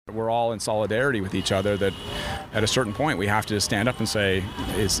We're all in solidarity with each other that at a certain point we have to stand up and say,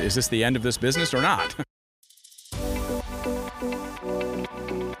 is this the end of this business or not?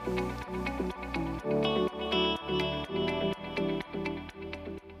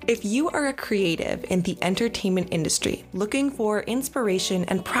 If you are a creative in the entertainment industry looking for inspiration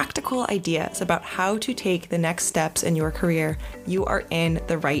and practical ideas about how to take the next steps in your career, you are in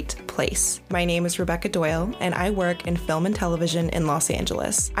the right place. My name is Rebecca Doyle, and I work in film and television in Los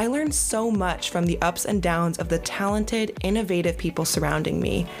Angeles. I learned so much from the ups and downs of the talented, innovative people surrounding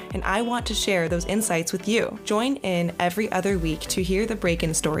me, and I want to share those insights with you. Join in every other week to hear the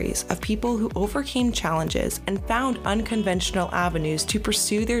break-in stories of people who overcame challenges and found unconventional avenues to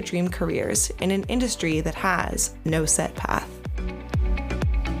pursue their dream careers in an industry that has no set path.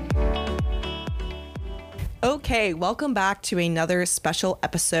 Okay, welcome back to another special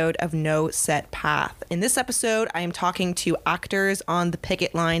episode of No Set Path. In this episode, I am talking to actors on the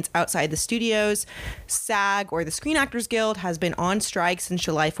picket lines outside the studios. SAG, or the Screen Actors Guild, has been on strike since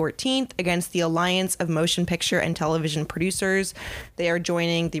July 14th against the Alliance of Motion Picture and Television Producers. They are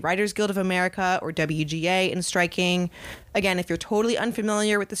joining the Writers Guild of America, or WGA, in striking. Again, if you're totally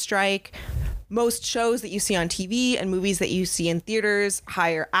unfamiliar with the strike, most shows that you see on TV and movies that you see in theaters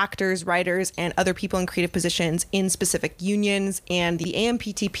hire actors, writers, and other people in creative positions in specific unions. And the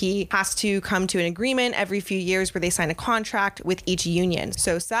AMPTP has to come to an agreement every few years where they sign a contract with each union.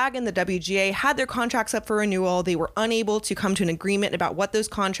 So SAG and the WGA had their contracts up for renewal. They were unable to come to an agreement about what those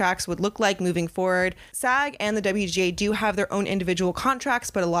contracts would look like moving forward. SAG and the WGA do have their own individual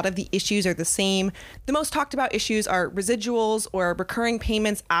contracts, but a lot of the issues are the same. The most talked about issues are residuals or recurring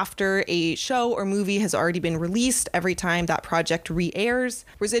payments after a show or movie has already been released every time that project re-airs.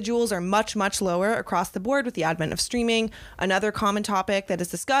 Residuals are much, much lower across the board with the advent of streaming. Another common topic that is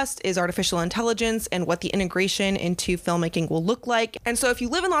discussed is artificial intelligence and what the integration into filmmaking will look like. And so if you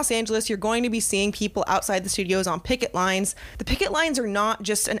live in Los Angeles, you're going to be seeing people outside the studios on picket lines. The picket lines are not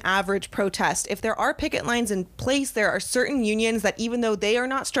just an average protest. If there are picket lines in place, there are certain unions that, even though they are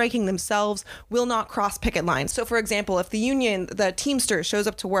not striking themselves, will not cross picket lines. So for example, if the union, the Teamsters, shows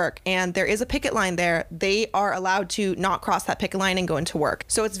up to work and there is a picket line there, they are allowed to not cross that picket line and go into work.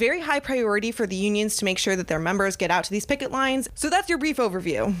 So it's very high priority for the unions to make sure that their members get out to these picket lines. So that's your brief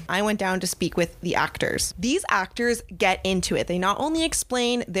overview. I went down to speak with the actors. These actors get into it. They not only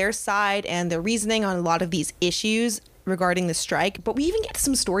explain their side and their reasoning on a lot of these issues regarding the strike, but we even get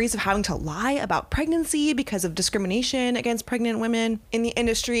some stories of having to lie about pregnancy because of discrimination against pregnant women in the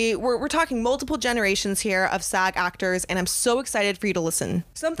industry. We're talking multiple generations here of SAG actors, and I'm so excited for you to listen.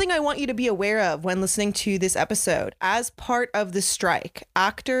 Something I want you to be aware of when listening to this episode: as part of the strike,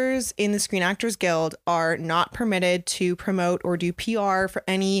 actors in the Screen Actors Guild are not permitted to promote or do PR for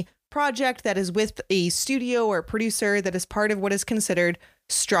any project that is with a studio or producer that is part of what is considered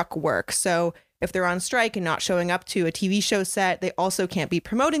struck work. So if they're on strike and not showing up to a TV show set, they also can't be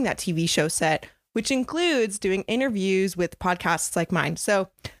promoting that TV show set, which includes doing interviews with podcasts like mine. So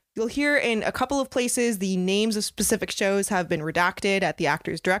you'll hear in a couple of places the names of specific shows have been redacted at the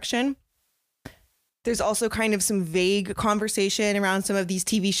actor's direction. There's also kind of some vague conversation around some of these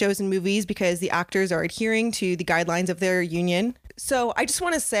TV shows and movies because the actors are adhering to the guidelines of their union. So I just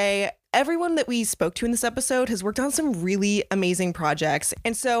want to say, everyone that we spoke to in this episode has worked on some really amazing projects.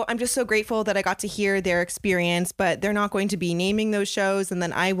 And so I'm just so grateful that I got to hear their experience, but they're not going to be naming those shows. And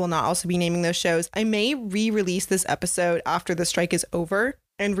then I will not also be naming those shows. I may re-release this episode after the strike is over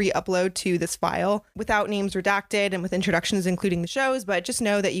and re-upload to this file without names redacted and with introductions including the shows, but just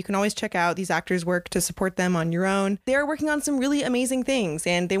know that you can always check out these actors' work to support them on your own. They're working on some really amazing things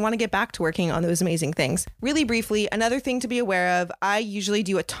and they want to get back to working on those amazing things. Really briefly, another thing to be aware of, I usually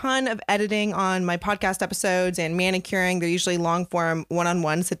do a ton of editing on my podcast episodes and manicuring. They're usually long form,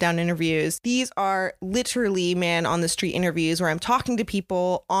 one-on-one sit-down interviews. These are literally man on the street interviews where I'm talking to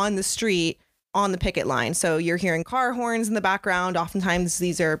people on the street on the picket line. So you're hearing car horns in the background. Oftentimes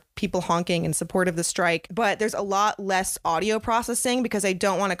these are people honking in support of the strike, but there's a lot less audio processing because I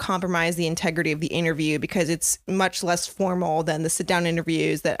don't want to compromise the integrity of the interview because it's much less formal than the sit down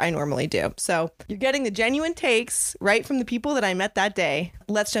interviews that I normally do. So you're getting the genuine takes right from the people that I met that day.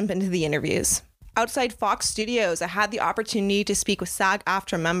 Let's jump into the interviews. Outside Fox Studios, I had the opportunity to speak with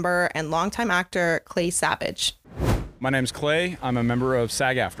SAG-AFTRA member and longtime actor Clay Savage. My name's Clay. I'm a member of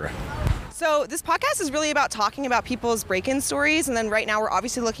SAG-AFTRA. So this podcast is really about talking about people's break-in stories, and then right now we're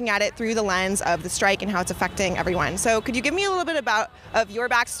obviously looking at it through the lens of the strike and how it's affecting everyone. So could you give me a little bit of your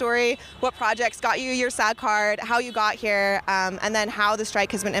backstory, what projects got you your SAG card, how you got here, and then how the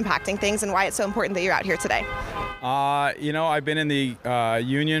strike has been impacting things and why it's so important that you're out here today? I've been in the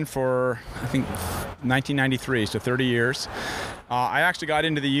union for, I think, 1993, so 30 years. I actually got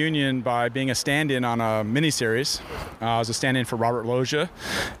into the union by being a stand-in on a miniseries. I was a stand-in for Robert Loggia,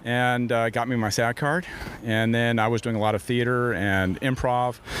 and got me my SAG card. And then I was doing a lot of theater and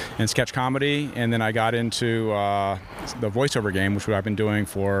improv and sketch comedy. And then I got into the voiceover game, which I've been doing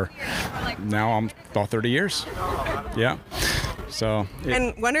for now about 30 years. Yeah. So.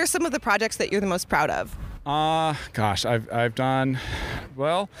 And what are some of the projects that you're the most proud of? Gosh, I've done,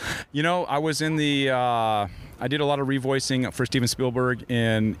 well, I was in the. I did a lot of revoicing for Steven Spielberg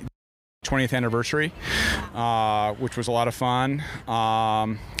in 20th anniversary, which was a lot of fun.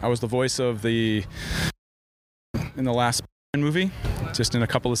 I was the voice of in the last movie, just in a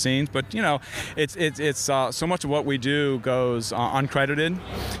couple of scenes. But it's so much of what we do goes uncredited,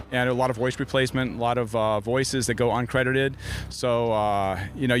 and a lot of voice replacement, a lot of voices that go uncredited. So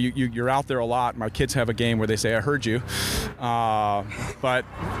you're out there a lot. My kids have a game where they say, "I heard you," but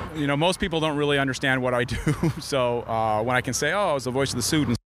most people don't really understand what I do. So when I can say, "Oh, I was the voice of the suit,"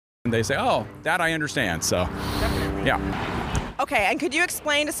 and they say, "Oh, that I understand." So yeah. Okay, and could you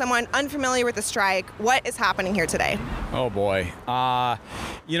explain to someone unfamiliar with the strike what is happening here today? Oh boy.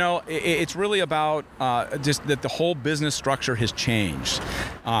 It's really about just that the whole business structure has changed.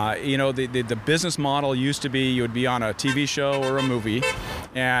 The business model used to be you would be on a TV show or a movie,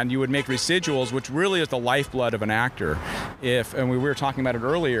 and you would make residuals, which really is the lifeblood of an actor. And we were talking about it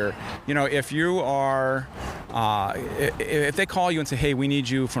earlier, if you are, if they call you and say, hey, we need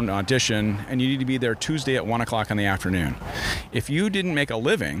you for an audition, and you need to be there Tuesday at 1 o'clock in the afternoon. If you didn't make a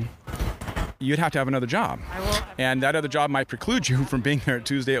living, you'd have to have another job. And that other job might preclude you from being there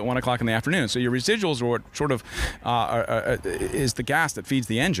Tuesday at 1 o'clock in the afternoon. So your residuals are what sort of is the gas that feeds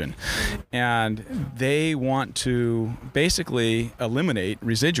the engine. And they want to basically eliminate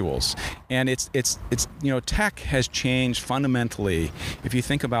residuals. And it's tech has changed fundamentally. If you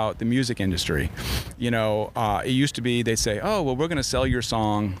think about the music industry, it used to be they'd say, oh, well, we're going to sell your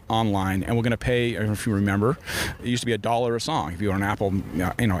song online and we're going to pay, if you remember, it used to be $1 a song. If you were on Apple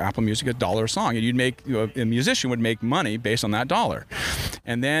Music, $1 a song. And you'd make, a musician would make money based on that dollar.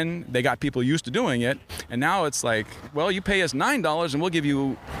 And then they got people used to doing it, and now it's like, well, you pay us $9 and we'll give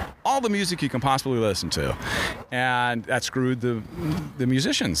you all the music you can possibly listen to. And that screwed the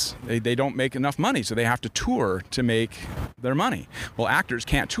musicians. They don't make enough money, so they have to tour to make their money. Well, actors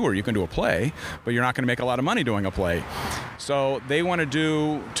can't tour. You can do a play, but you're not going to make a lot of money doing a play. So they want to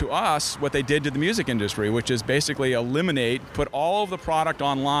do to us what they did to the music industry, which is basically put all of the product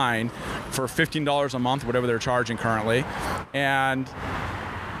online for $15 a month, whatever they're charging currently, and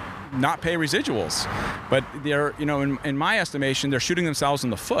not pay residuals. But they're, in my estimation, they're shooting themselves in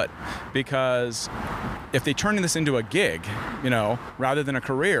the foot, because if they turn this into a gig, rather than a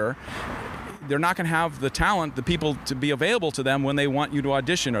career, they're not going to have the talent, the people to be available to them when they want you to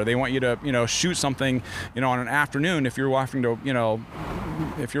audition, or they want you to, shoot something, on an afternoon. If you're having to,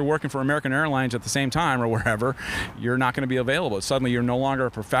 if you're working for American Airlines at the same time or wherever, you're not going to be available. Suddenly you're no longer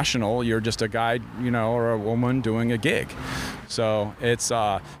a professional. You're just a guy, or a woman doing a gig. So it's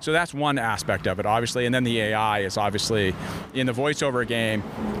so that's one aspect of it, obviously. And then the AI is obviously in the voiceover game.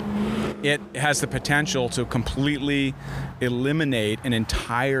 It has the potential to completely eliminate an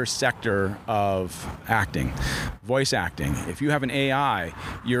entire sector of acting, voice acting. If you have an AI,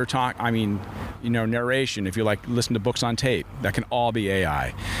 narration, if you listen to books on tape, that can all be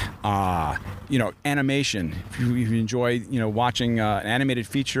AI. Animation, if you enjoy, watching an animated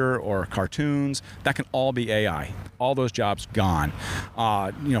feature or cartoons, that can all be AI. All those jobs gone.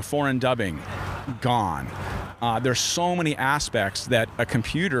 Foreign dubbing, gone. There's so many aspects that a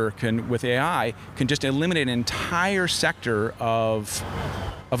computer with AI can just eliminate an entire sector of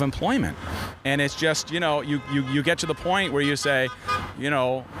employment. And it's just, you get to the point where you say,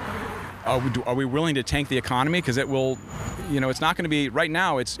 are we willing to tank the economy? Because it will, it's not going to be, right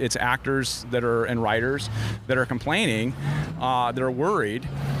now it's actors and writers that are complaining, that are worried,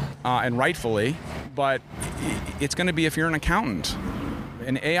 and rightfully, but it's going to be if you're an accountant.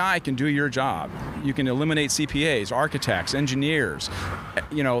 An AI can do your job. You can eliminate CPAs, architects, engineers.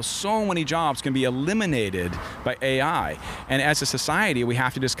 So many jobs can be eliminated by AI. And as a society, we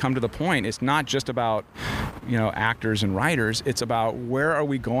have to just come to the point. It's not just about, actors and writers. It's about where are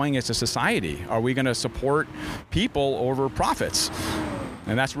we going as a society? Are we going to support people over profits?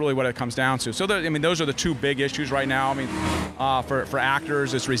 And that's really what it comes down to. So, those are the two big issues right now. For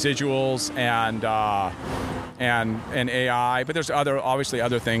actors, it's residuals and AI. But there's obviously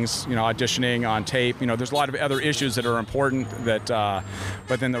other things, auditioning on tape. There's a lot of other issues that are important. But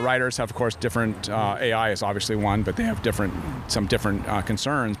then the writers have, of course, different. AI is obviously one, but they have some different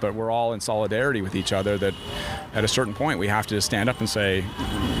concerns. But we're all in solidarity with each other. That at a certain point we have to stand up and say,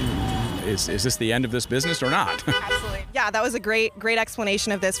 is this the end of this business or not? Absolutely. Yeah, that was a great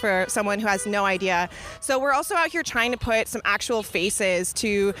explanation of this for someone who has no idea. So we're also out here trying to put some actual faces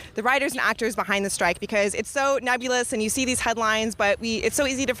to the writers and actors behind the strike, because it's so nebulous and you see these headlines, but it's so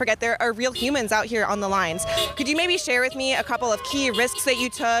easy to forget there are real humans out here on the lines. Could you maybe share with me a couple of key risks that you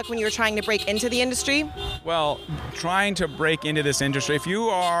took when you were trying to break into the industry? Well, trying to break into this industry, if you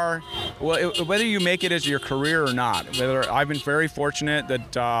are, whether you make it as your career or not, I've been very fortunate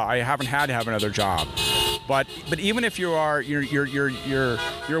that I haven't had to have another job. But even if you're working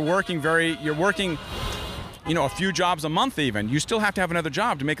a few jobs a month even, you still have to have another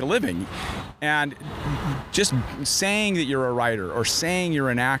job to make a living. And just saying that you're a writer or saying you're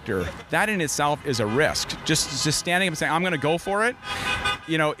an actor, that in itself is a risk. Just standing up and saying, I'm going to go for it.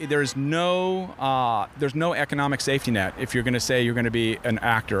 There's no economic safety net if you're going to say you're going to be an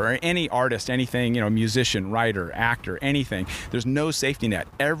actor or any artist, anything, musician, writer, actor, anything. There's no safety net.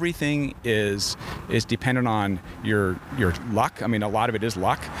 Everything is dependent on your luck. I mean, a lot of it is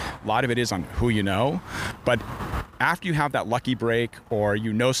luck. A lot of it is on who you know. But after you have that lucky break, or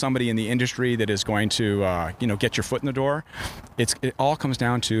somebody in the industry that is going to get your foot in the door, it all comes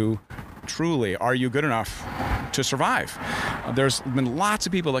down to, truly, are you good enough to survive? There's been lots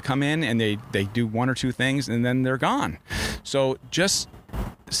of people that come in and they do one or two things and then they're gone. So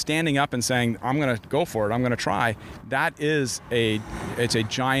standing up and saying, I'm going to go for it, I'm going to try, it's a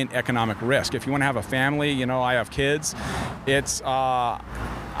giant economic risk. If you want to have a family, I have kids,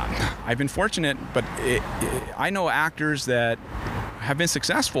 I've been fortunate, but I know actors that have been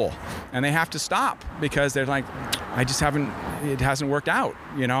successful and they have to stop because they're like, it hasn't worked out.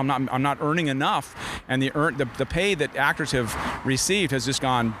 I'm not earning enough, and the pay that actors have received has just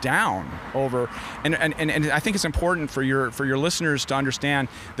gone down over. And I think it's important for your listeners to understand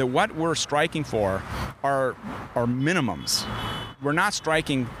that what we're striking for are minimums. We're not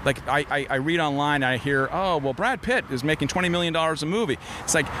striking, like I read online and I hear, oh, well, Brad Pitt is making $20 million a movie.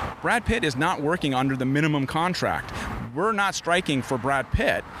 It's like, Brad Pitt is not working under the minimum contract. We're not striking for Brad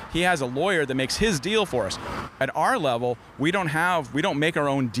Pitt. He has a lawyer that makes his deal for us. At our level, we don't make our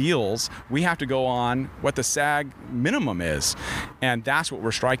own deals. We have to go on what the SAG minimum is. And that's what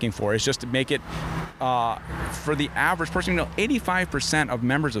we're striking for, is just to make it, for the average person, 85% of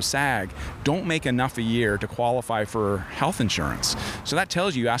members of SAG don't make enough a year to qualify for health insurance. So that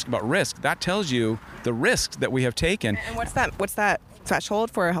tells you ask about risk. That tells you the risks that we have taken. And what's that threshold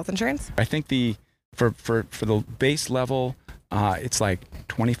for health insurance? I think for the base level, it's like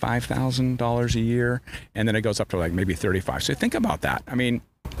 $25,000 a year, and then it goes up to like maybe $35,000. So think about that. I mean,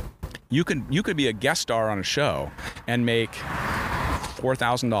 you could be a guest star on a show and make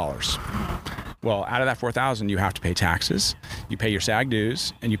 $4,000. Well, out of that $4,000, you have to pay taxes, you pay your SAG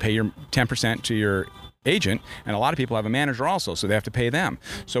dues, and you pay your 10% to your agent, and a lot of people have a manager also, so they have to pay them.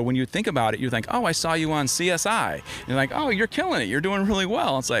 So when you think about it, you think, oh, I saw you on CSI. And you're like, oh, you're killing it. You're doing really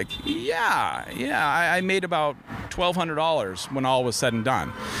well. It's like, yeah, I made about $1,200 when all was said and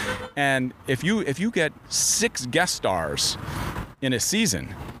done. And if you get 6 guest stars in a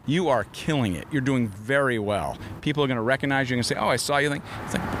season, you are killing it. You're doing very well. People are going to recognize you and say, oh, I saw you.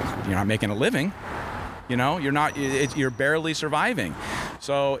 It's like, you're not making a living. You're barely surviving.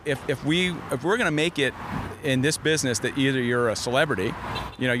 So if we're going to make it in this business, that either you're a celebrity,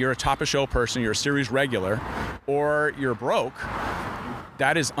 you're a top of show person, you're a series regular, or you're broke,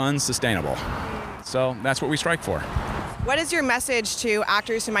 that is unsustainable. So that's what we strike for. What is your message to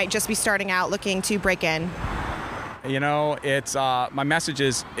actors who might just be starting out looking to break in? It's my message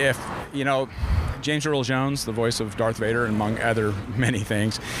is, if James Earl Jones, the voice of Darth Vader, among other many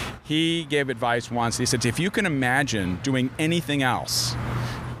things, he gave advice once. He said, if you can imagine doing anything else,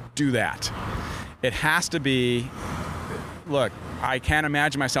 do that. It has to be, look, I can't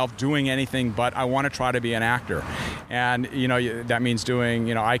imagine myself doing anything, but I want to try to be an actor. And, that means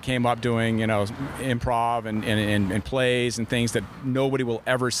doing, I came up doing, improv and plays and things that nobody will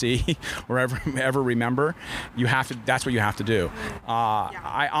ever see or ever remember. That's what you have to do.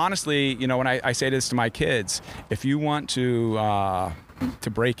 I honestly, when I say this to my kids, if you want to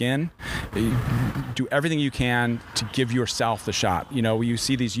break in, do everything you can to give yourself the shot. You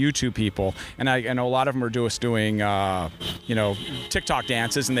see these YouTube people, and I know a lot of them are doing TikTok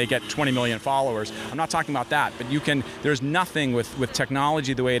dances, and they get 20 million followers. I'm not talking about that, but there's nothing with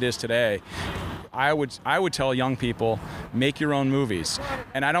technology the way it is today. I would tell young people, make your own movies.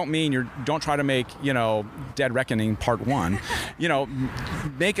 And I don't mean don't try to make, Dead Reckoning Part 1.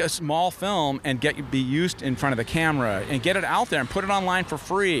 Make a small film and be used in front of the camera and get it out there and put it online for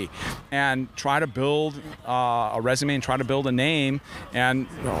free and try to build a resume and try to build a name. And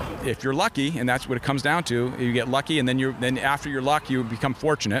if you're lucky, and that's what it comes down to, you get lucky, and then after your luck, you become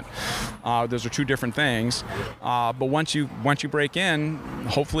fortunate. Those are two different things. But once you break in,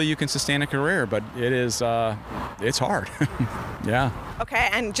 hopefully you can sustain a career. But it's hard. Yeah. Okay,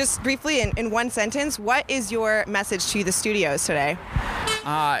 and just briefly, in one sentence, what is your message to the studios today?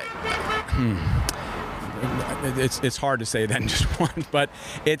 It's hard to say that in just one, but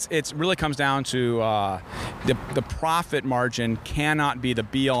it's really comes down to the profit margin cannot be the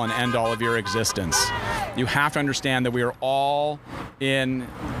be-all and end-all of your existence. You have to understand that we are all in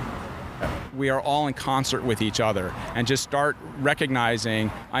concert with each other, and just start recognizing,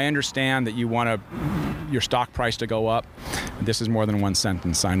 I understand that you want your stock price to go up. This is more than one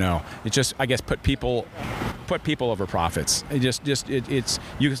sentence, I know. It just, I guess, put people over profits.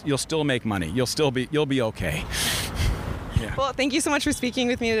 You'll still make money. You'll be okay. Yeah. Well, thank you so much for speaking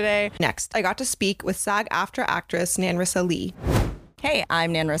with me today. Next, I got to speak with SAG-AFTRA actress Nanrissa Lee. Hey,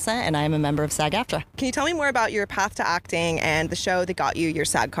 I'm Nanrissa, and I'm a member of SAG-AFTRA. Can you tell me more about your path to acting and the show that got you your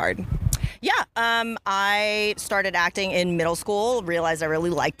SAG card? Yeah, I started acting in middle school, realized I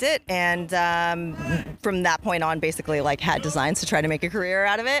really liked it, and from that point on, basically had designs to try to make a career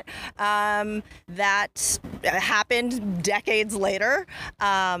out of it. That happened decades later.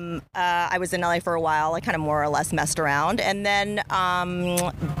 I was in LA for a while. I kind of more or less messed around, and then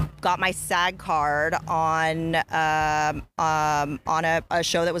got my SAG card on a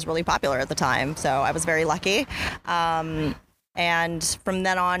show that was really popular at the time. So I was very lucky. And from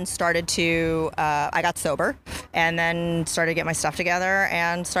then on I got sober and then started to get my stuff together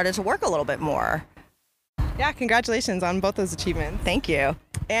and started to work a little bit more. Yeah, congratulations on both those achievements. Thank you.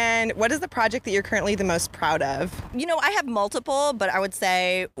 And what is the project that you're currently the most proud of? I have multiple, but I would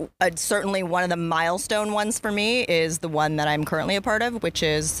say certainly one of the milestone ones for me is the one that I'm currently a part of, which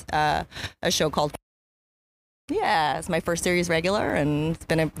is a show called Picket. Yeah, it's my first series regular, and it's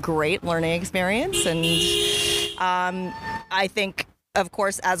been a great learning experience. And I think, of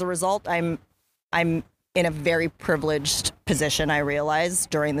course, as a result, I'm in a very privileged position, I realized,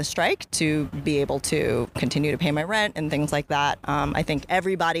 during the strike to be able to continue to pay my rent and things like that. I think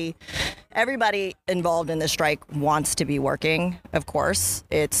everybody involved in the strike wants to be working, of course.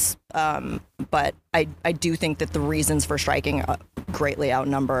 But I do think that the reasons for striking greatly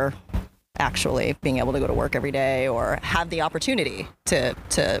outnumber actually being able to go to work every day or have the opportunity to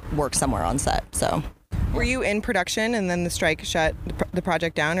work somewhere on set. So. Were you in production and then the strike shut the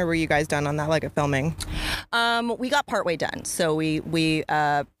project down, or were you guys done on that, like a filming? We got partway done. So we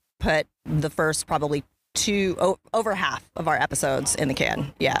put the first probably over half of our episodes in the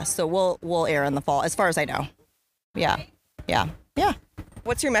can. Yeah. So we'll air in the fall, as far as I know. Yeah.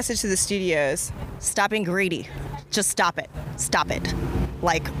 What's your message to the studios? Stop being greedy. Just stop it. Stop it.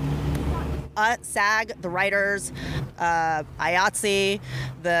 SAG, the writers, IATSE,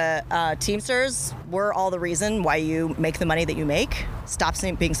 the Teamsters, we're all the reason why you make the money that you make. Stop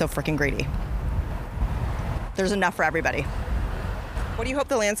being so freaking greedy. There's enough for everybody. What do you hope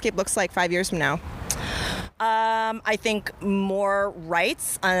the landscape looks like 5 years from now? I think more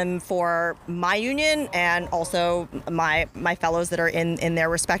rights for my union and also my fellows that are in their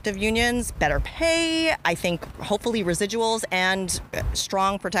respective unions, better pay, I think hopefully residuals, and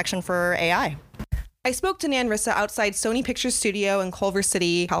strong protection for AI. I spoke to Nanrissa outside Sony Pictures Studio in Culver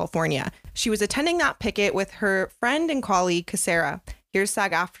City, California. She was attending that picket with her friend and colleague, Kassara. Here's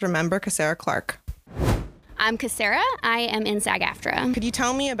SAG-AFTRA member Kassara Clark. I'm Kassara. I am in SAG-AFTRA. Could you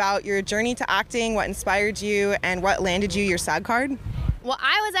tell me about your journey to acting, what inspired you, and what landed you your SAG card? Well,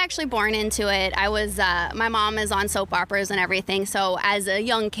 I was actually born into it. My mom is on soap operas and everything, so as a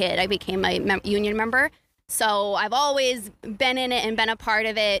young kid, I became a union member. So I've always been in it and been a part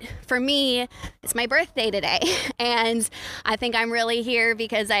of it. For me, it's my birthday today, and I think I'm really here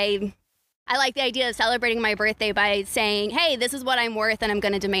because I like the idea of celebrating my birthday by saying, hey, this is what I'm worth, and I'm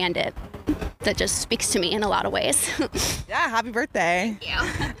going to demand it. That just speaks to me in a lot of ways. Yeah, happy birthday.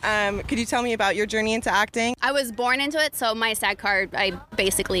 Thank you. Could you tell me about your journey into acting? I was born into it, so my SAG card, I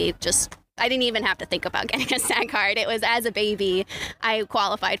didn't even have to think about getting a SAG card. It was as a baby, I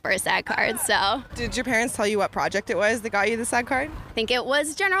qualified for a SAG card, so. Did your parents tell you what project it was that got you the SAG card? I think it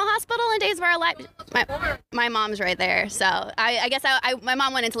was General Hospital in Days of Our Lives. My mom's right there, so I guess my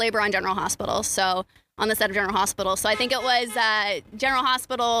mom went into labor on General Hospital, so on the set of General Hospital. So I think it was General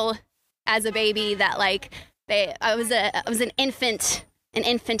Hospital as a baby that I was an infant an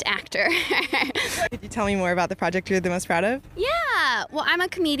infant actor. Could you tell me more about the project you're the most proud of? Yeah, well, I'm a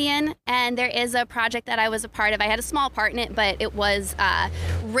comedian, and there is a project that I was a part of. I had a small part in it, but it was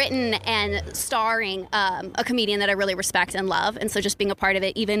written and starring a comedian that I really respect and love. And so just being a part of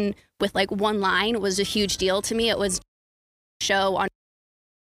it, even with like one line, was a huge deal to me. It was a show on.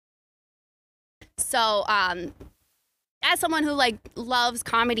 So as someone who like loves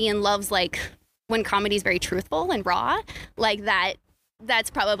comedy and loves like when comedy is very truthful and raw, like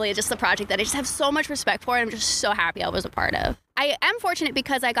that's probably just the project that I just have so much respect for, and I'm just so happy I was a part of. I am fortunate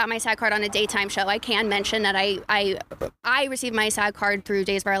because I got my SAG card on a daytime show. I can mention that I received my SAG card through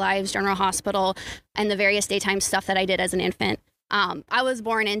Days of Our Lives, General Hospital, and the various daytime stuff that I did as an infant. I was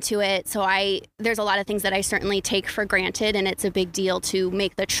born into it, so there's a lot of things that I certainly take for granted, and it's a big deal to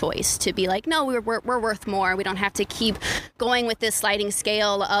make the choice to be like, no, we're worth more. We don't have to keep going with this sliding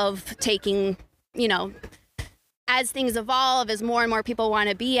scale of taking, you know, as things evolve, as more and more people want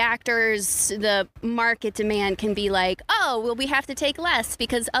to be actors, the market demand can be like, oh, well, we have to take less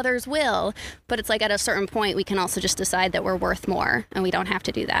because others will. But it's like at a certain point, we can also just decide that we're worth more, and we don't have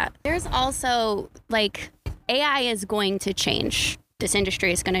to do that. There's also like AI is going to change. This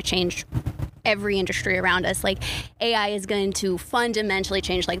industry is going to change every industry around us. Like AI is going to fundamentally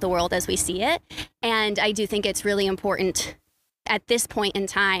change like the world as we see it. And I do think it's really important at this point in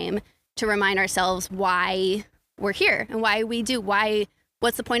time to remind ourselves why we're here and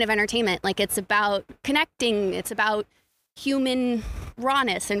what's the point of entertainment? Like it's about connecting, it's about human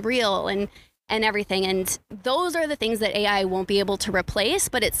rawness and real and everything. And those are the things that AI won't be able to replace,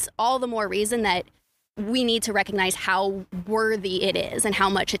 but it's all the more reason that we need to recognize how worthy it is and how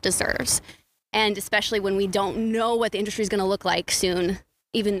much it deserves. And especially when we don't know what the industry is going to look like soon,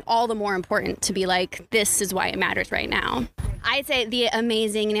 even all the more important to be like, this is why it matters right now. I'd say the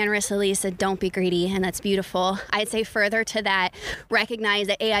amazing Nanarissa Lee said, don't be greedy, and that's beautiful. I'd say further to that, recognize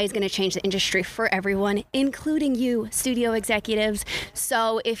that AI is going to change the industry for everyone, including you, studio executives.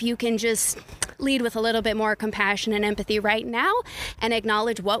 So if you can just lead with a little bit more compassion and empathy right now and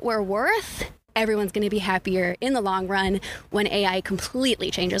acknowledge what we're worth, everyone's going to be happier in the long run when AI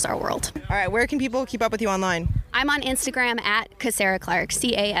completely changes our world. All right, where can people keep up with you online? I'm on Instagram at Casara Clark,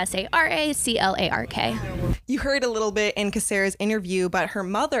 CASARACLARK. You heard a little bit in Casara's interview, but her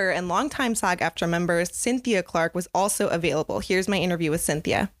mother and longtime SAG-AFTRA member Cynthia Clark was also available. Here's my interview with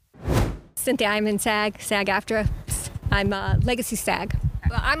Cynthia. Cynthia, I'm in SAG-AFTRA. I'm Legacy SAG.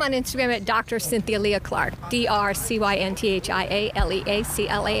 I'm on Instagram at Dr. Cynthia Leah Clark,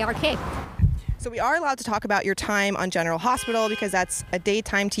 DrCynthiaLeaclark. So we are allowed to talk about your time on General Hospital because that's a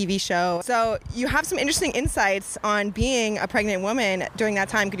daytime TV show. So you have some interesting insights on being a pregnant woman during that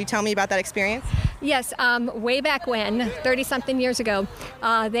time. Could you tell me about that experience? Yes, way back when, 30-something years ago,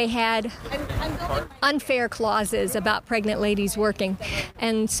 they had unfair clauses about pregnant ladies working.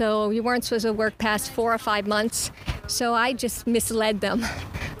 And so you weren't supposed to work past 4 or 5 months. So I just misled them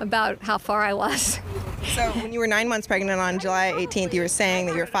about how far I was. So when you were 9 months pregnant on July 18th, you were saying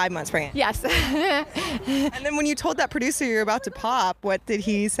that you were 5 months pregnant. Yes. And then when you told that producer you're about to pop, what did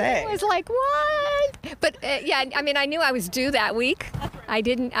he say? I was like, what? But yeah, I mean, I knew I was due that week. I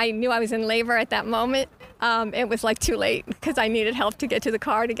knew I was in labor at that moment. It was like too late because I needed help to get to the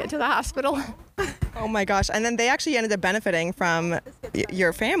car to get to the hospital. Oh my gosh. And then they actually ended up benefiting from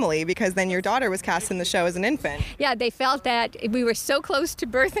your family because then your daughter was cast in the show as an infant. Yeah, they felt that we were so close to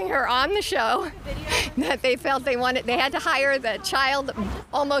birthing her on the show that they felt they had to hire the child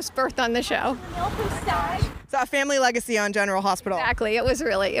almost birthed on the show. So a family legacy on General Hospital. Exactly. It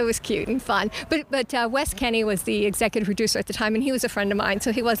was cute and fun. But Wes Kenny was the executive producer at the time, and he was a friend of mine,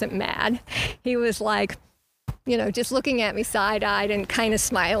 so he wasn't mad. He was like, just looking at me side-eyed and kind of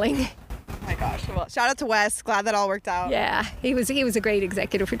smiling. Oh my gosh. Well, shout out to Wes. Glad that all worked out. Yeah, he was a great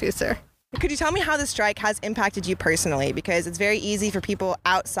executive producer. Could you tell me how the strike has impacted you personally? Because it's very easy for people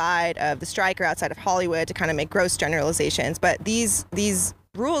outside of the strike or outside of Hollywood to kind of make gross generalizations. But these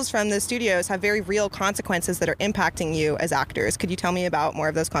rules from the studios have very real consequences that are impacting you as actors. Could you tell me about more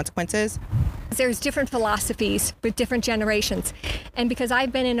of those consequences? There's different philosophies with different generations. And because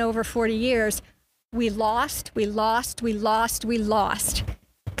I've been in over 40 years, we lost.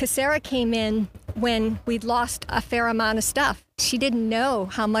 Casara came in when we'd lost a fair amount of stuff. She didn't know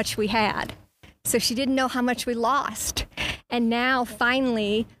how much we had, so she didn't know how much we lost. And now,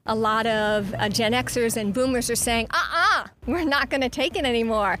 finally, a lot of Gen Xers and Boomers are saying, we're not going to take it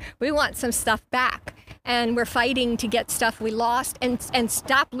anymore. We want some stuff back. And we're fighting to get stuff we lost and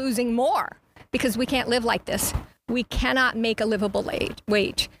stop losing more, because we can't live like this. We cannot make a livable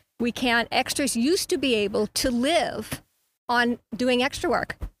wage. We can't. Extras used to be able to live on doing extra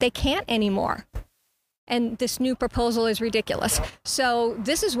work. They can't anymore. And this new proposal is ridiculous. So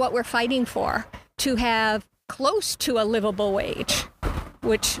this is what we're fighting for, to have close to a livable wage,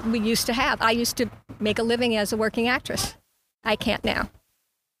 which we used to have. I used to make a living as a working actress. I can't now.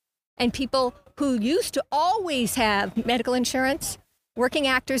 And people who used to always have medical insurance, working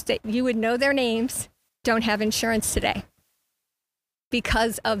actors that you would know their names, don't have insurance today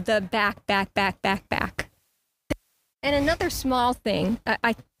because of the back. And another small thing,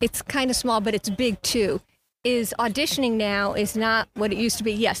 it's kind of small, but it's big too, is auditioning now is not what it used to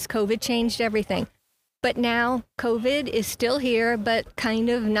be. Yes, COVID changed everything. But now COVID is still here, but kind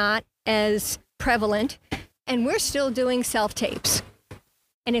of not as prevalent. And we're still doing self-tapes.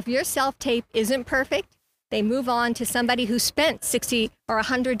 And if your self-tape isn't perfect, they move on to somebody who spent $60 or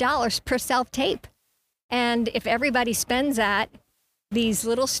 $100 per self-tape. And if everybody spends that, these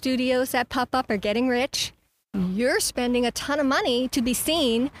little studios that pop up are getting rich. You're spending a ton of money to be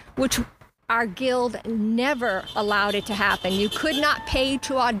seen, which our guild never allowed it to happen. You could not pay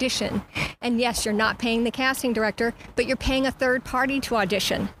to audition. And yes, you're not paying the casting director, but you're paying a third party to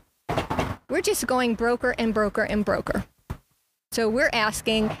audition. We're just going broker and broker and broker. So we're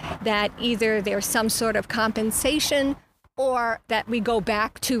asking that either there's some sort of compensation or that we go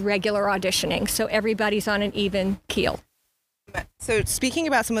back to regular auditioning so everybody's on an even keel. So speaking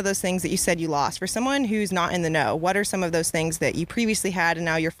about some of those things that you said you lost, for someone who's not in the know, what are some of those things that you previously had and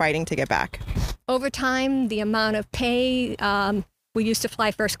now you're fighting to get back? Over time, the amount of pay, we used to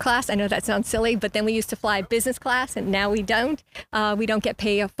fly first class. I know that sounds silly, but then we used to fly business class and now we don't. We don't get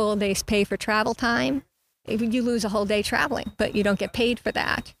paid a full day's pay for travel time. You lose a whole day traveling, but you don't get paid for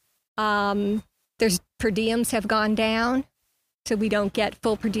that. There's per diems have gone down, so we don't get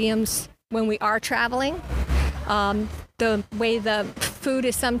full per diems when we are traveling. The way the food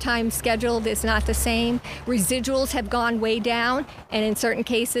is sometimes scheduled is not the same. Residuals have gone way down, and in certain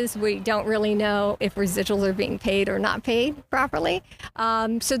cases, we don't really know if residuals are being paid or not paid properly.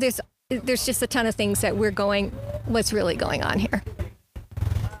 So there's just a ton of things that we're going, what's really going on here?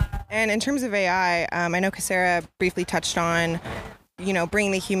 And in terms of AI, I know Cassara briefly touched on,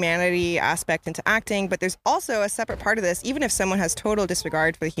 bringing the humanity aspect into acting, but there's also a separate part of this. Even if someone has total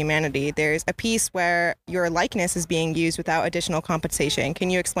disregard for the humanity, there's a piece where your likeness is being used without additional compensation. Can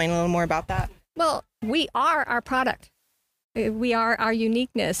you explain a little more about that? Well, we are our product. We are our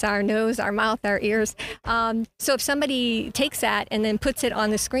uniqueness, our nose, our mouth, our ears. So if somebody takes that and then puts it on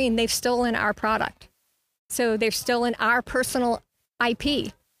the screen, they've stolen our product. So they've stolen our personal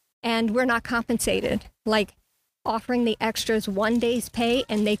IP, and we're not compensated. Like, offering the extras 1 day's pay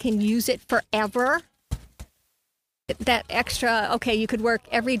and they can use it forever. That extra, okay, you could work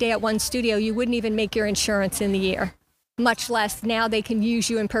every day at one studio. You wouldn't even make your insurance in the year, much less now they can use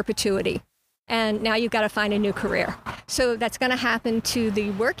you in perpetuity. And now you've got to find a new career. So that's going to happen to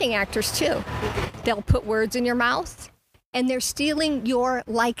the working actors too. They'll put words in your mouth and they're stealing your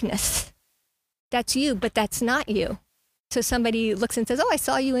likeness. That's you, but that's not you. So somebody looks and says, oh, I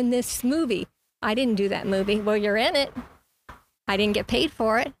saw you in this movie. I didn't do that movie. Well, you're in it. I didn't get paid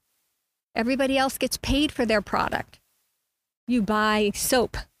for it. Everybody else gets paid for their product. You buy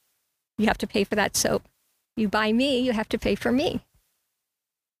soap. You have to pay for that soap. You buy me, you have to pay for me.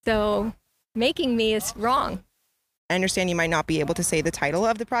 So making me is wrong. I understand you might not be able to say the title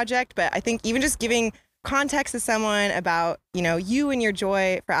of the project, but I think even just giving context to someone about, you and your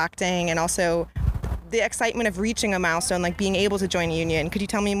joy for acting and also the excitement of reaching a milestone, like being able to join a union. Could you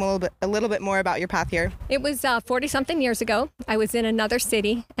tell me a little bit more about your path here? It was 40-something years ago. I was in another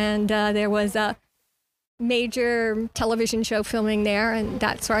city, and there was a major television show filming there, and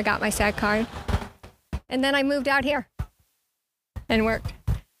that's where I got my SAG card. And then I moved out here and worked.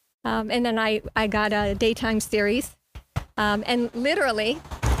 And then I got a daytime series. And literally,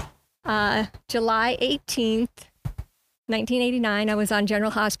 July 18th, 1989, I was on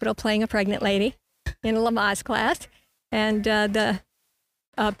General Hospital playing a pregnant lady in a Lamaze class. And the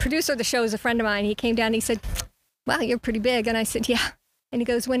producer of the show is a friend of mine. He came down and he said, wow, you're pretty big. And I said, yeah. And he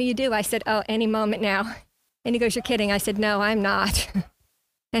goes, when do you do? I said, oh, any moment now. And he goes, you're kidding. I said, no, I'm not.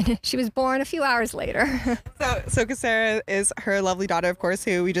 And she was born a few hours later. So Cassara is her lovely daughter, of course,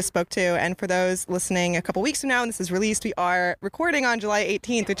 who we just spoke to. And for those listening a couple weeks from now, and this is released, we are recording on July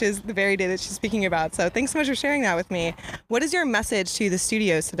 18th, which is the very day that she's speaking about. So thanks so much for sharing that with me. What is your message to the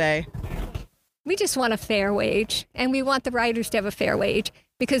studios today? We just want a fair wage, and we want the writers to have a fair wage,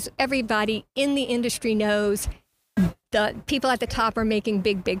 because everybody in the industry knows the people at the top are making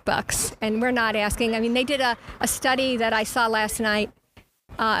big, big bucks. And we're not asking. I mean, they did a study that I saw last night.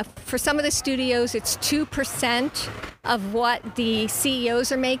 For some of the studios, it's 2% of what the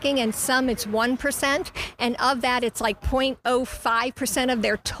CEOs are making, and some it's 1%. And of that, it's like 0.05% of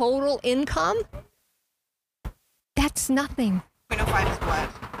their total income. That's nothing. 0.05 is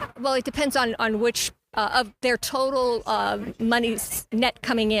what? Well, it depends on which of their total money net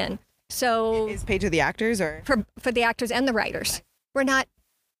coming in. So Is paid to the actors or? for the actors and the writers, we're not.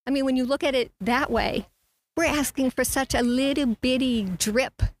 I mean, when you look at it that way, we're asking for such a little bitty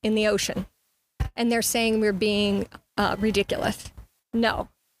drip in the ocean, and they're saying we're being ridiculous. No,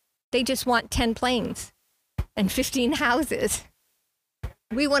 they just want 10 planes and 15 houses.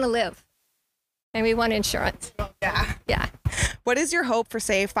 We want to live, and we want insurance. Yeah. Yeah. What is your hope for,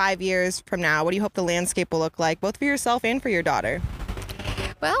 say, 5 years from now? What do you hope the landscape will look like, both for yourself and for your daughter?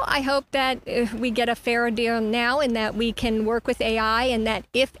 Well, I hope that we get a fair deal now and that we can work with AI, and that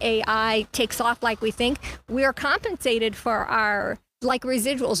if AI takes off like we think, we're compensated for our, like,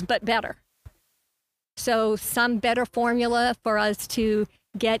 residuals, but better. So some better formula for us to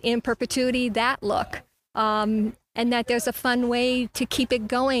get in perpetuity that look. And that there's a fun way to keep it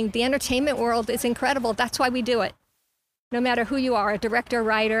going. The entertainment world is incredible. That's why we do it. No matter who you are, a director,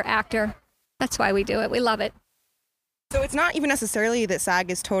 writer, actor, that's why we do it. We love it. So it's not even necessarily that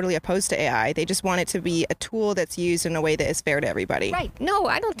SAG is totally opposed to AI. They just want it to be a tool that's used in a way that is fair to everybody. Right. No,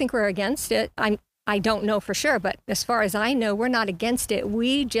 I don't think we're against it. I don't know for sure, but as far as I know, we're not against it.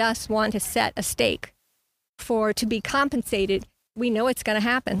 We just want to set a stake to be compensated. We know it's going to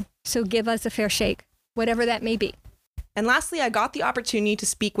happen. So give us a fair shake, whatever that may be. And lastly, I got the opportunity to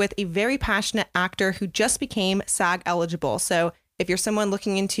speak with a very passionate actor who just became SAG eligible. So if you're someone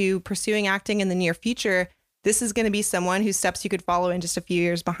looking into pursuing acting in the near future, this is going to be someone whose steps you could follow in just a few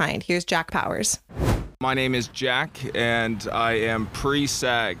years behind. Here's Jack Powers. My name is Jack, and I am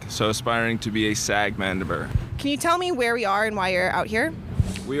pre-SAG, so aspiring to be a SAG member. Can you tell me where we are and why you're out here?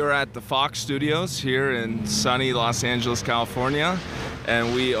 We are at the Fox Studios here in sunny Los Angeles, California,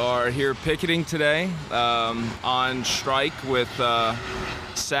 and we are here picketing today on strike with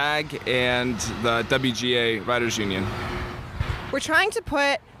SAG and the WGA Writers Union. We're trying to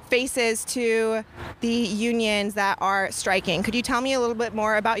put faces to the unions that are striking. Could you tell me a little bit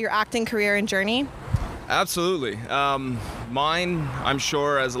more about your acting career and journey? Absolutely. Mine, I'm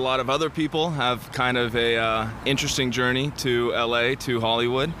sure, as a lot of other people, have kind of a interesting journey to LA, to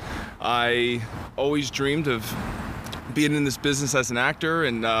Hollywood. I always dreamed of being in this business as an actor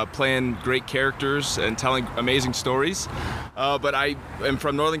and playing great characters and telling amazing stories. But I am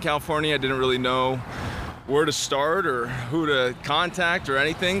from Northern California. I didn't really know where to start or who to contact or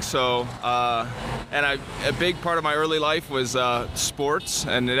anything. So, a big part of my early life was sports,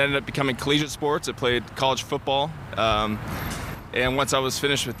 and it ended up becoming collegiate sports. I played college football. And once I was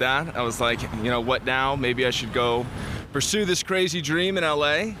finished with that, I was like, what now? Maybe I should go pursue this crazy dream in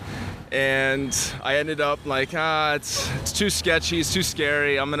LA. And I ended up like, it's too sketchy, it's too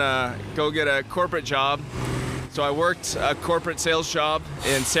scary. I'm gonna go get a corporate job. So I worked a corporate sales job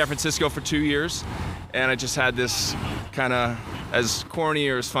in San Francisco for 2 years. And I just had this kind of, as corny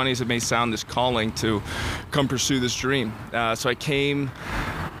or as funny as it may sound, this calling to come pursue this dream. So I came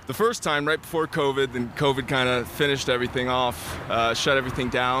the first time right before COVID, and COVID kind of finished everything off, shut everything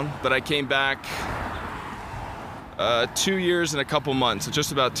down. But I came back 2 years and a couple months, so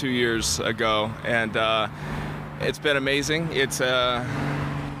just about 2 years ago. And it's been amazing.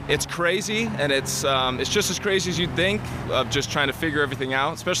 It's crazy, and it's just as crazy as you'd think, of just trying to figure everything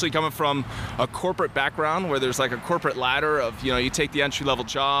out, especially coming from a corporate background where there's like a corporate ladder of, you take the entry-level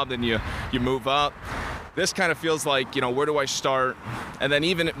job, then you move up. This kind of feels like, where do I start? And then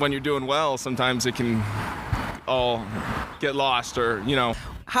even when you're doing well, sometimes it can all get lost or.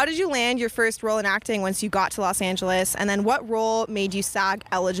 How did you land your first role in acting once you got to Los Angeles? And then what role made you SAG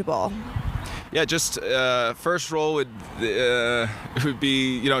eligible? Yeah, just first role would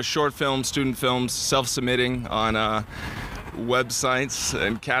be short films, student films, self-submitting on websites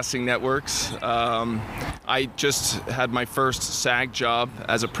and casting networks. I just had my first SAG job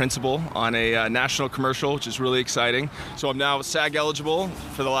as a principal on a national commercial, which is really exciting. So I'm now SAG eligible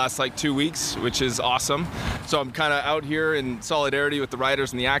for the last 2 weeks, which is awesome. So I'm kind of out here in solidarity with the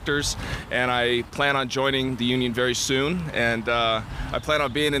writers and the actors, and I plan on joining the union very soon. And I plan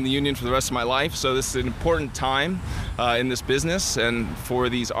on being in the union for the rest of my life. So this is an important time in this business and for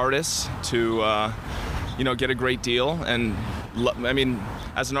these artists to get a great deal. And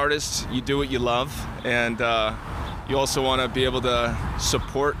as an artist, you do what you love, and you also want to be able to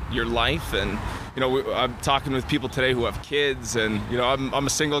support your life. And I'm talking with people today who have kids, and I'm a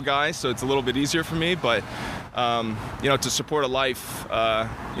single guy, so it's a little bit easier for me. But to support a life,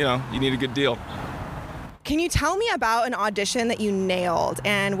 you need a good deal. Can you tell me about an audition that you nailed,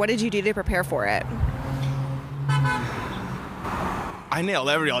 and what did you do to prepare for it? I nailed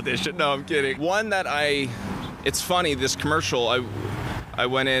every audition. No, I'm kidding. One that it's funny, this commercial, I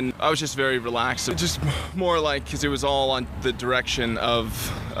went in, I was just very relaxed. Just more like, because it was all on the direction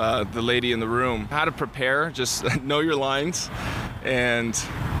of the lady in the room. How to prepare, just know your lines and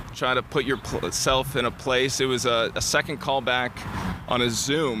try to put yourself in a place. It was a second callback on a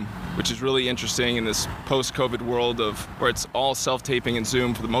Zoom, which is really interesting in this post-COVID world where it's all self-taping and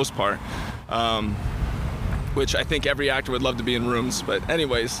Zoom for the most part, which I think every actor would love to be in rooms. But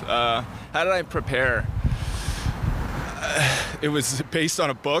anyways, how did I prepare? It was based on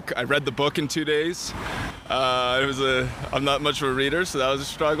a book. I read the book in 2 days. I'm not much of a reader, so that was a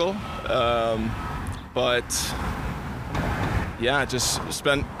struggle. But yeah, just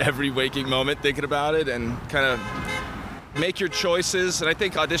spent every waking moment thinking about it and kind of make your choices. And I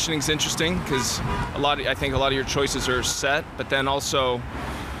think auditioning is interesting because I think a lot of your choices are set, but then also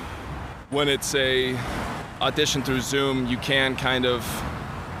when it's a audition through Zoom, you can kind of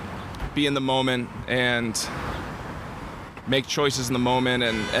be in the moment and make choices in the moment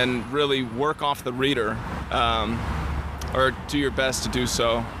and really work off the reader, or do your best to do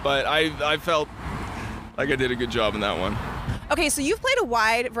so. But I felt like I did a good job in that one. Okay, so you've played a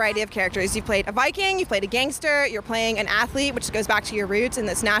wide variety of characters. You've played a Viking, you've played a gangster, you're playing an athlete, which goes back to your roots in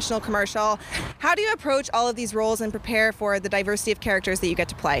this national commercial. How do you approach all of these roles and prepare for the diversity of characters that you get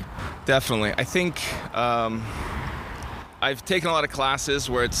to play? Definitely. I think I've taken a lot of classes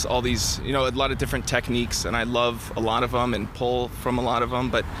where it's all these, a lot of different techniques, and I love a lot of them and pull from a lot of them.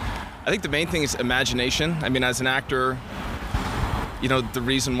 But I think the main thing is imagination. I mean, as an actor, the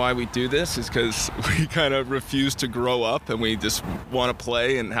reason why we do this is because we kind of refuse to grow up and we just want to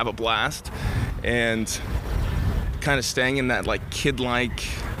play and have a blast, and kind of staying in that like kid-like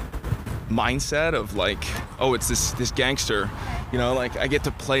mindset of like, oh, it's this gangster, like I get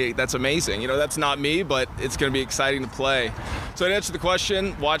to play. That's amazing. That's not me, but it's going to be exciting to play. So to answer the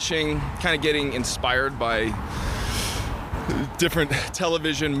question, watching, kind of getting inspired by different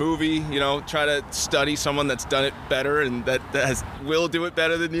television, movie, try to study someone that's done it better and that will do it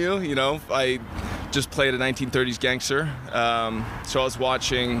better than you. I just played a 1930s gangster, so I was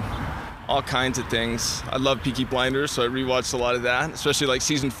watching all kinds of things. I love Peaky Blinders, so I rewatched a lot of that, especially like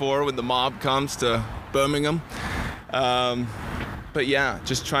season 4 when the mob comes to Birmingham. But yeah,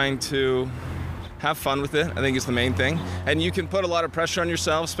 just trying to have fun with it, I think is the main thing. And you can put a lot of pressure on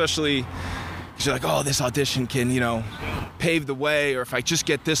yourself, especially because you're like, oh, this audition can, pave the way, or if I just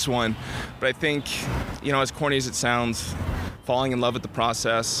get this one. But I think, as corny as it sounds, falling in love with the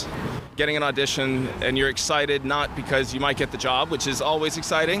process, getting an audition, and you're excited not because you might get the job, which is always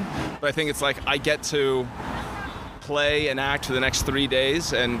exciting, but I think it's like I get to play and act for the next 3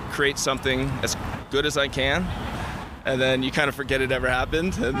 days and create something as good as I can, and then you kind of forget it ever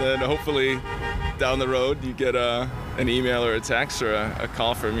happened, and then hopefully down the road you get an email or a text or a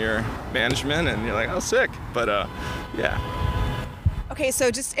call from your management and you're like, oh, sick. But yeah. Okay,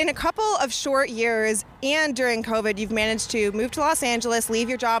 so just in a couple of short years and during COVID, you've managed to move to Los Angeles, leave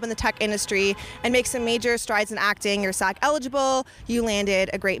your job in the tech industry, and make some major strides in acting. You're SAG eligible, you landed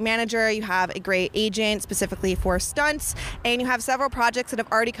a great manager, you have a great agent specifically for stunts, and you have several projects that have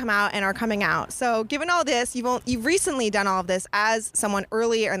already come out and are coming out. So given all this, you've recently done all of this as someone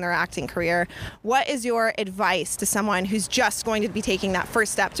earlier in their acting career. What is your advice to someone who's just going to be taking that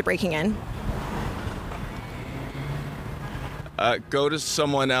first step to breaking in? Go to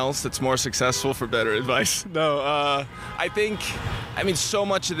someone else that's more successful for better advice. No, I think, so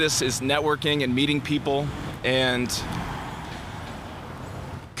much of this is networking and meeting people and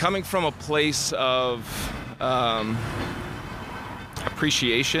coming from a place of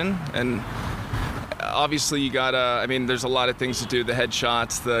appreciation. And obviously you gotta, there's a lot of things to do, the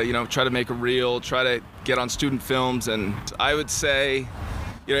headshots, try to make a reel, try to get on student films. And I would say,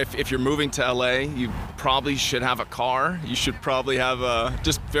 if you're moving to LA, you probably should have a car. You should probably have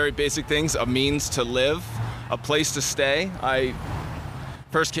just very basic things, a means to live, a place to stay. I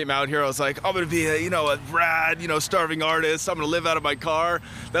first came out here, I was like, I'm gonna be a rad, starving artist. I'm gonna live out of my car.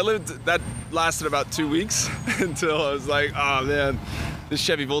 That lasted about 2 weeks until I was like, oh man, this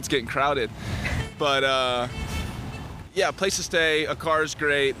Chevy Volt's getting crowded. But yeah, a place to stay, a car is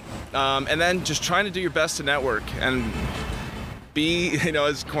great, and then just trying to do your best to network and be,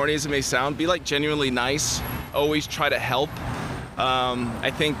 as corny as it may sound, be like genuinely nice. Always try to help. I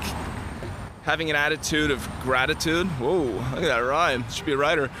think having an attitude of gratitude. Whoa, look at that rhyme. Should be a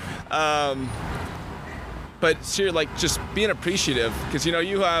writer. But seriously, just being appreciative, because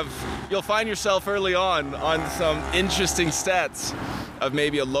you'll find yourself early on some interesting sets of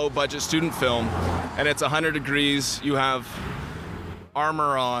maybe a low-budget student film, and it's 100 degrees. You have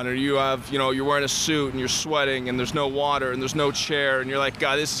armor on, or you have, you're wearing a suit and you're sweating and there's no water and there's no chair and you're like,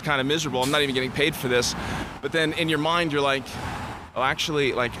 God, this is kind of miserable. I'm not even getting paid for this. But then in your mind, you're like, oh,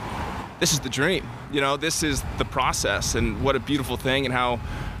 actually, like, this is the dream. This is the process, and what a beautiful thing, and how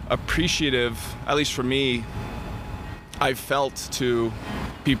appreciative, at least for me, I've felt to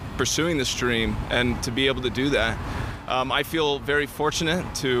be pursuing this dream and to be able to do that. I feel very fortunate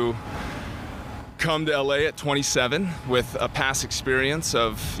to come to LA at 27 with a past experience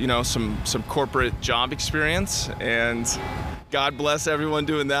of, some corporate job experience, and God bless everyone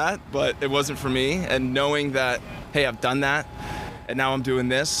doing that, but it wasn't for me. And knowing that, hey, I've done that, and now I'm doing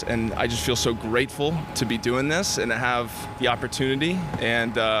this, and I just feel so grateful to be doing this and to have the opportunity.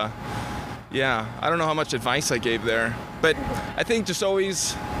 And yeah, I don't know how much advice I gave there, but I think just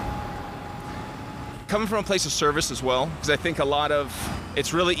always coming from a place of service as well, because I think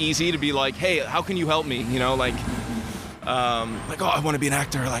it's really easy to be like, hey, how can you help me? Like, oh, I want to be an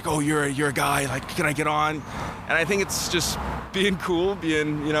actor. Like, oh, you're a guy. Like, can I get on? And I think it's just being cool,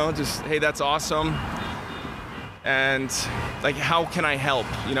 being, just, hey, that's awesome. And like, how can I help?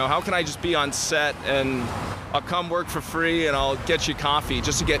 How can I just be on set and I'll come work for free and I'll get you coffee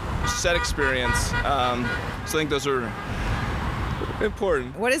just to get set experience. So I think those are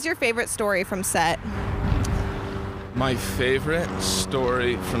important. What is your favorite story from set? My favorite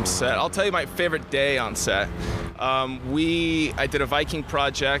story from set. I'll tell you my favorite day on set. I did a Viking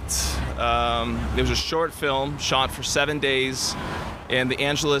project. It was a short film shot for 7 days in the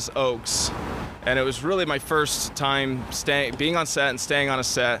Angeles Oaks. And it was really my first time being on set and staying on a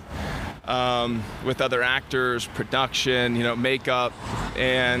set with other actors, production, makeup,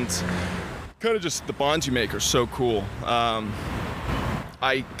 and kind of just the bonds you make are so cool.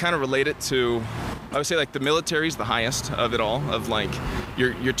 I kind of relate it to, I would say, like, the military is the highest of it all, of like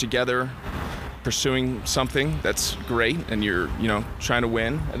you're together pursuing something that's great and you're trying to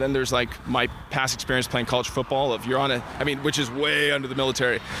win. And then there's like my past experience playing college football of which is way under the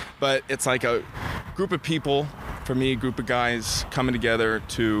military, but it's like a group of people, for me, a group of guys coming together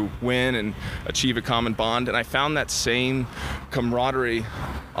to win and achieve a common bond. And I found that same camaraderie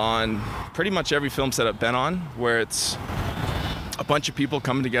on pretty much every film set I've been on, where it's a bunch of people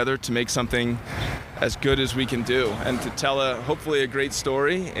coming together to make something as good as we can do and to tell hopefully a great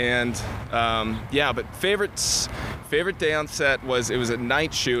story. And but favorite day on set it was a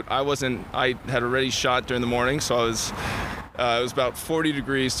night shoot. I had already shot during the morning, so it was about 40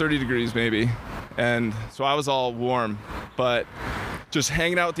 degrees, 30 degrees maybe. And so I was all warm, but just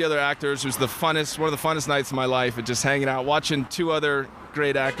hanging out with the other actors was one of the funnest nights of my life, and just hanging out, watching two other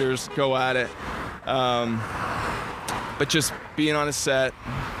great actors go at it. But just being on a set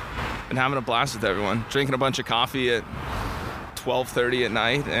and having a blast with everyone, drinking a bunch of coffee at 12:30 at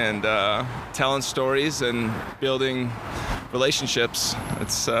night, and telling stories and building relationships.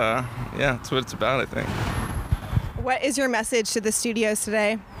 It's that's what it's about, I think. What is your message to the studios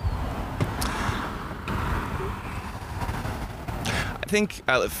today? I think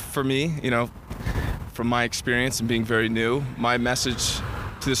for me, from my experience and being very new, my message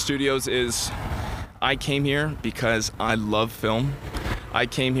to the studios is I came here because I love film. I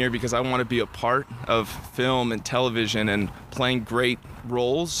came here because I want to be a part of film and television and playing great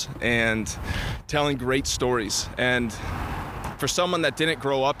roles and telling great stories. And for someone that didn't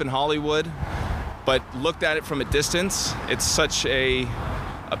grow up in Hollywood but looked at it from a distance, it's such a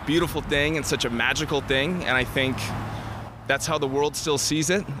beautiful thing and such a magical thing. And I think that's how the world still sees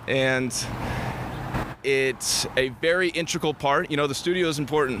it. And it's a very integral part. The studio is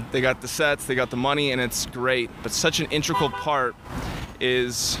important. They got the sets, they got the money, and it's great. But such an integral part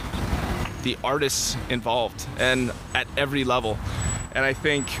is the artists involved, and at every level. And I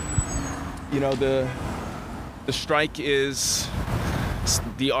think, the strike is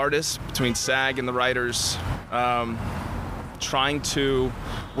the artists, between SAG and the writers, trying to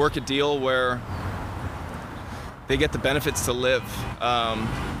work a deal where they get the benefits to live.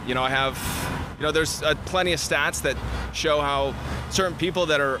 I have, there's plenty of stats that show how certain people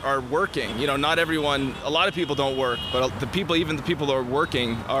that are working, not everyone, a lot of people don't work, but even the people that are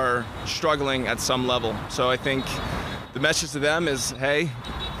working are struggling at some level. So I think the message to them is, hey,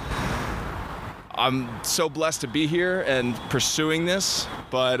 I'm so blessed to be here and pursuing this,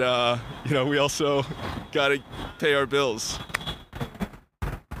 but we also got to pay our bills.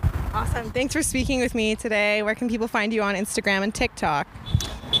 Awesome. Thanks for speaking with me today. Where can people find you on Instagram and TikTok?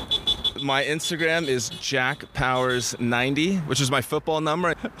 My Instagram is JackPowers90, which is my football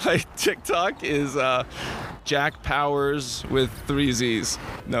number. My TikTok is Jack Powers with 3 Z's.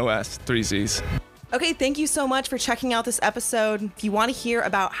 No S, 3 Z's. Okay, thank you so much for checking out this episode. If you want to hear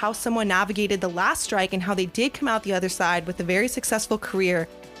about how someone navigated the last strike and how they did come out the other side with a very successful career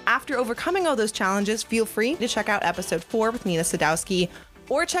after overcoming all those challenges, feel free to check out episode 4 with Nina Sadowski,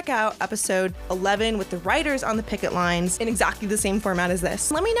 or check out episode 11 with the writers on the picket lines in exactly the same format as this.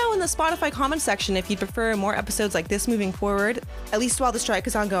 Let me know in the Spotify comment section if you'd prefer more episodes like this moving forward, at least while the strike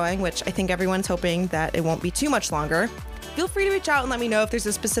is ongoing, which I think everyone's hoping that it won't be too much longer. Feel free to reach out and let me know if there's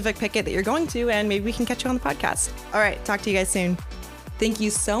a specific picket that you're going to, and maybe we can catch you on the podcast. All right, talk to you guys soon. Thank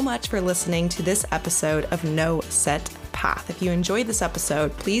you so much for listening to this episode of No Set Path. If you enjoyed this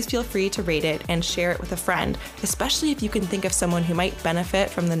episode, please feel free to rate it and share it with a friend, especially if you can think of someone who might benefit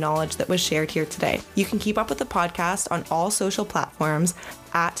from the knowledge that was shared here today. You can keep up with the podcast on all social platforms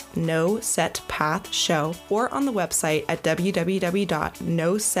at No Set Path Show or on the website at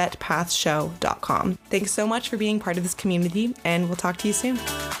www.nosetpathshow.com. Thanks so much for being part of this community, and we'll talk to you soon.